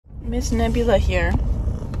Miss Nebula here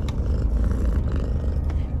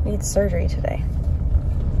needs surgery today.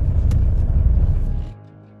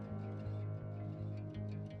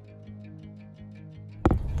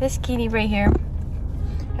 This kitty right here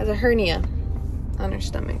has a hernia on her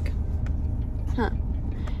stomach.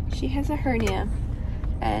 She has a hernia,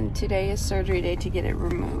 and today is surgery day to get it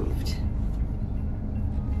removed.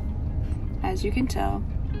 As you can tell,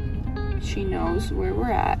 she knows where we're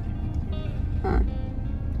at.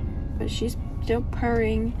 But she's still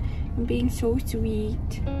purring and being so sweet.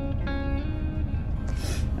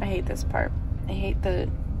 I hate this part. I hate the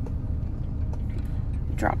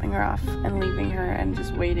dropping her off and leaving her and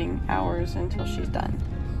just waiting hours until she's done.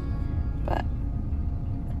 But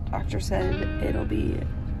doctor said it'll be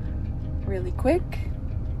really quick.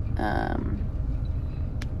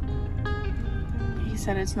 He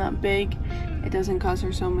said it's not big. It doesn't cause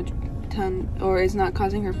her so much or it's not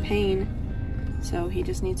causing her pain. So he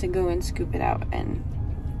just needs to go and scoop it out and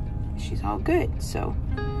she's all good. So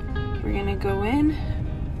we're gonna go in,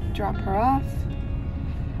 drop her off,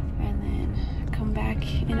 and then come back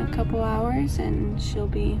in a couple hours and she'll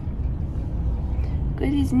be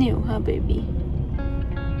good as new, huh, baby?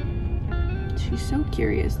 She's so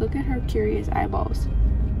curious. Look at her curious eyeballs.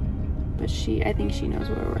 But I think she knows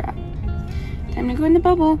where we're at. Time to go in the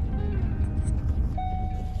bubble.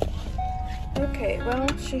 Okay, well,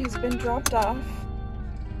 she has been dropped off.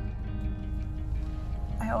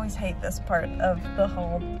 I always hate this part of the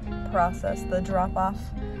whole process, the drop-off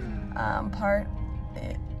part.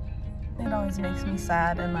 It always makes me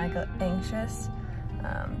sad and like anxious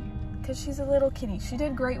because she's a little kitty. She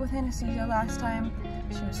did great with anesthesia last time.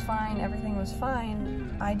 She was fine, everything was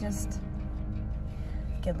fine. I just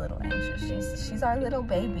get a little anxious. She's our little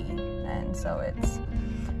baby, and so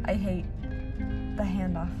I hate the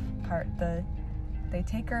handoff part. They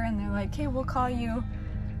take her and they're like, hey, we'll call you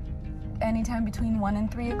anytime between 1 and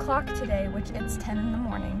 3 o'clock today, which it's 10 in the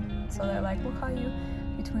morning. So they're like, we'll call you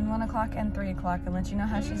between 1 o'clock and 3 o'clock and let you know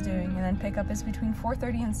how she's doing. And then pickup is between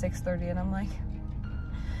 4:30 and 6:30. And I'm like,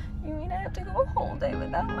 you mean I have to go a whole day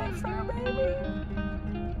without my fur baby?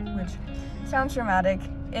 Which sounds dramatic.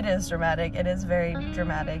 It is dramatic. It is very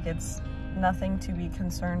dramatic. It's nothing to be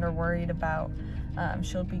concerned or worried about.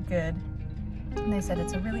 She'll be good. And they said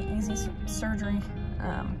it's a really easy surgery.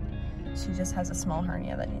 She just has a small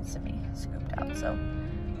hernia that needs to be scooped out. So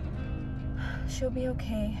she'll be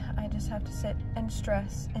okay. I just have to sit and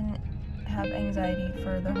stress and have anxiety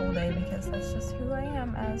for the whole day because that's just who I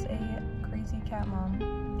am as a crazy cat mom.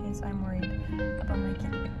 Is I'm worried about my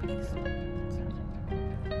kitty babies. So.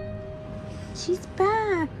 She's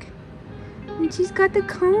back, and she's got the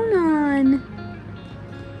cone on.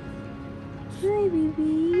 Hi,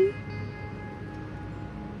 baby.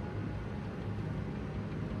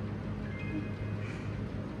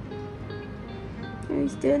 Are you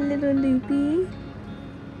still a little loopy?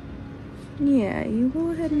 Yeah, you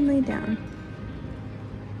go ahead and lay down.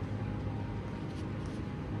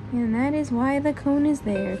 And that is why the cone is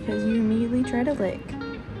there, because you immediately try to lick.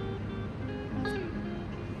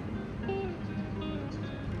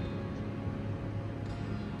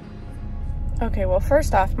 Okay, well,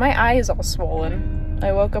 first off, my eye is all swollen.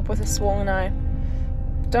 I woke up with a swollen eye.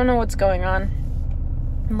 Don't know what's going on.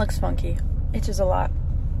 It looks funky. Itches a lot.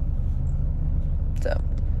 So,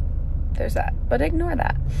 there's that. But ignore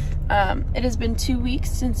that. It has been 2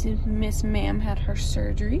 weeks since Miss Ma'am had her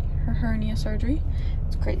surgery, her hernia surgery.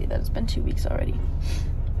 It's crazy that it's been 2 weeks already.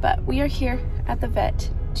 But we are here at the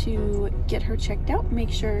vet to get her checked out,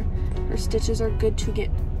 make sure her stitches are good to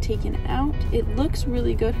get taken out. It looks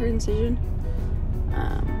really good, her incision.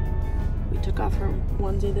 We took off her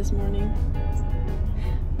onesie this morning.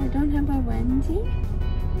 I don't have a onesie,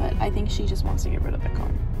 but I think she just wants to get rid of the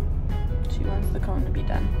cone. She wants the cone to be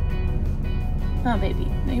done. Oh, baby,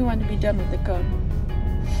 now you want to be done with the cone.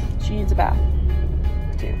 She needs a bath,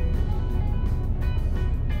 too.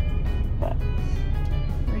 But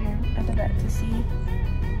we're here at the vet to see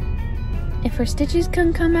if her stitches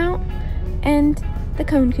can come out and the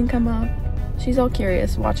cone can come off. She's all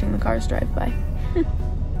curious watching the cars drive by.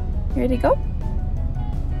 You ready to go?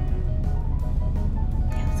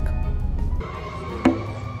 Yeah, let's go.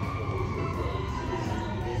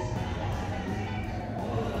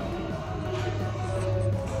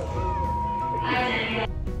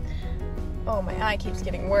 Oh, my eye keeps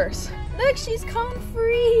getting worse. Look, she's cone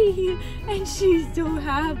free and she's so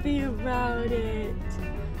happy about it.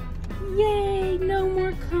 Yay, no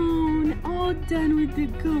more cone. All done with the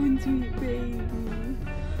cone, sweet baby.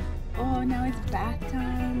 Oh, now it's bath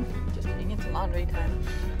time. Just kidding, it's laundry time.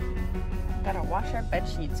 Gotta wash our bed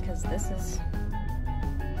sheets because that's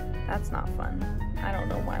not fun. I don't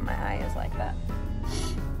know why my that.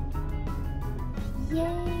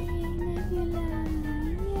 Yay, Nebula!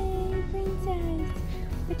 Yay, princess!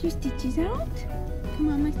 Put your stitches out. Come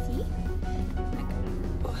on, let's see.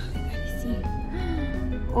 Oh, I gotta see.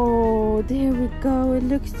 Oh, there we go. It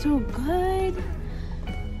looks so good.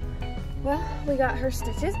 Well, we got her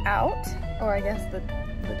stitches out, or I guess the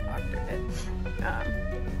doctor did.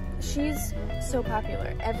 She's so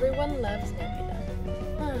popular. Everyone loves Nebula.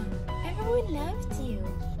 Huh. Everyone loves you.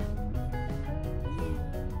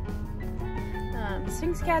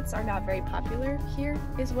 Sphinx cats are not very popular here,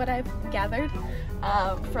 is what I've gathered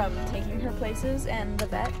from taking her places and the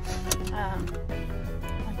vet.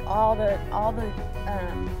 Like all the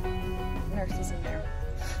nurses in there,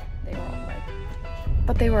 they were all like,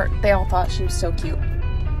 but they all thought she was so cute.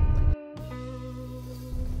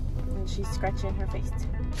 And she's scratching her face.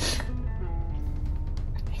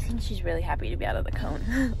 I think she's really happy to be out of the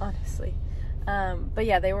cone, honestly. But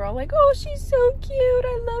yeah, they were all like, oh, she's so cute.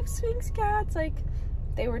 I love Sphinx cats. Like,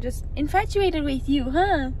 they were just infatuated with you,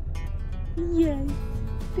 huh? Yes,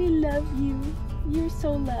 they love you. You're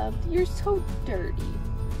so loved. You're so dirty.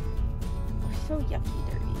 You're so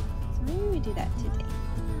yucky dirty. So maybe we do that today.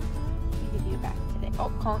 We give you a bath today.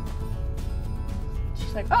 Oh, conk.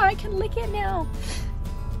 She's like, oh, I can lick it now.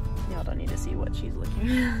 Y'all don't need to see what she's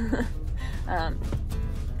licking.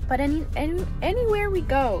 But anywhere we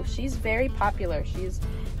go, she's very popular.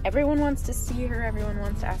 Everyone wants to see her. Everyone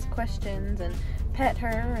wants to ask questions and pet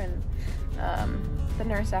her. And the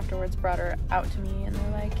nurse afterwards brought her out to me, and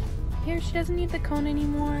they're like, here, she doesn't need the cone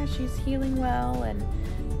anymore. She's healing well. And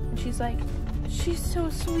she's like, she's so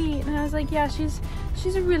sweet. And I was like, yeah, she's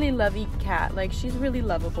a really lovey cat. Like, she's really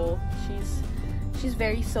lovable. She's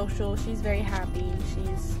very social. She's very happy.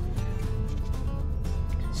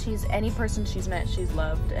 She's any person she's met, she's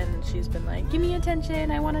loved, and she's been like, give me attention,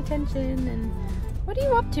 I want attention. And what are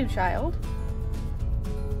you up to, child?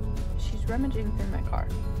 She's rummaging through my car.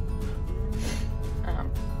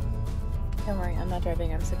 Don't worry, I'm not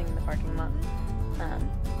driving, I'm sitting in the parking lot.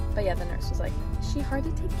 But yeah, the nurse was like, is she hard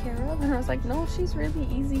to take care of? And I was like, no, she's really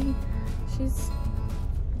easy. She's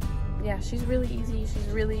really easy.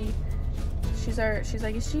 She's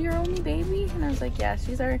like, is she your only baby? And I was like, yeah,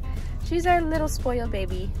 she's our little spoiled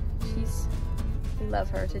baby. We love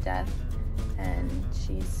her to death. And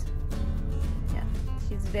she's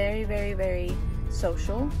very, very, very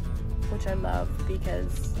social, which I love,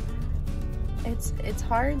 because it's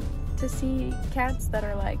hard to see cats that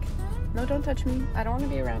are like, no, don't touch me. I don't want to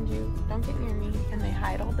be around you. Don't get near me. And they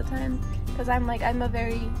hide all the time. Because I want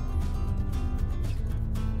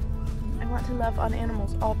to love on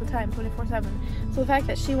animals all the time, 24/7. So the fact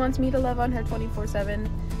that she wants me to love on her 24/7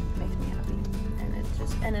 makes me happy.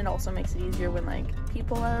 And it also makes it easier when like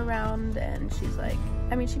people are around, and she's like,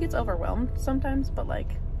 I mean, she gets overwhelmed sometimes, but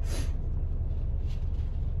like,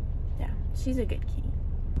 yeah, she's a good kitty.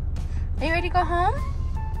 Are you ready to go home?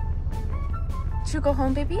 Should we go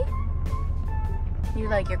home, baby? You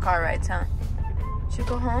like your car rides, huh? Should we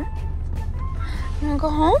go home? You wanna go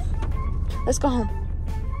home? Let's go home.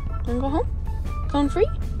 You wanna go home? Cone free?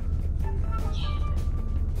 Yeah.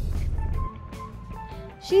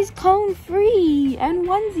 She's cone free and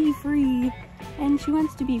onesie free. And she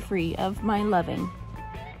wants to be free of my loving.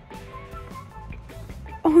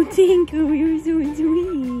 Oh, Tinko, you're so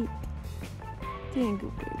sweet.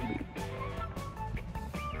 Tinko, baby.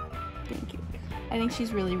 Thank you. I think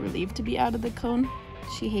she's really relieved to be out of the cone.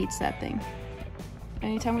 She hates that thing.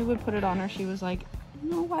 Anytime we would put it on her, she was like,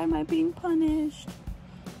 no, why am I being punished?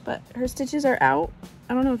 But her stitches are out.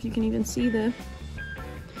 I don't know if you can even see it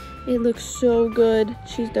looks so good.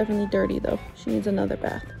 She's definitely dirty though. She needs another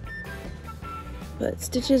bath. But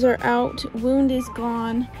stitches are out, wound is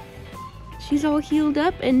gone. She's all healed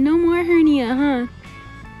up and no more hernia, huh?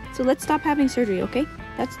 So let's stop having surgery, okay?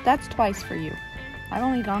 That's twice for you. I've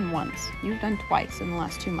only gone once. You've done twice in the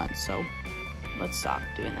last 2 months, so let's stop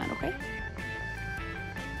doing that, okay?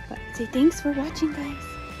 But say thanks for watching, guys.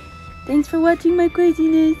 Thanks for watching my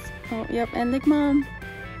craziness. Oh, yep, and like mom.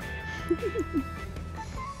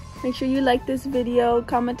 Make sure you like this video,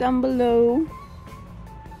 comment down below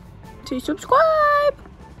to subscribe.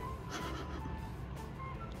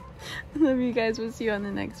 Love you guys. We'll see you on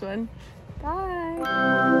the next one.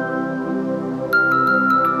 Bye.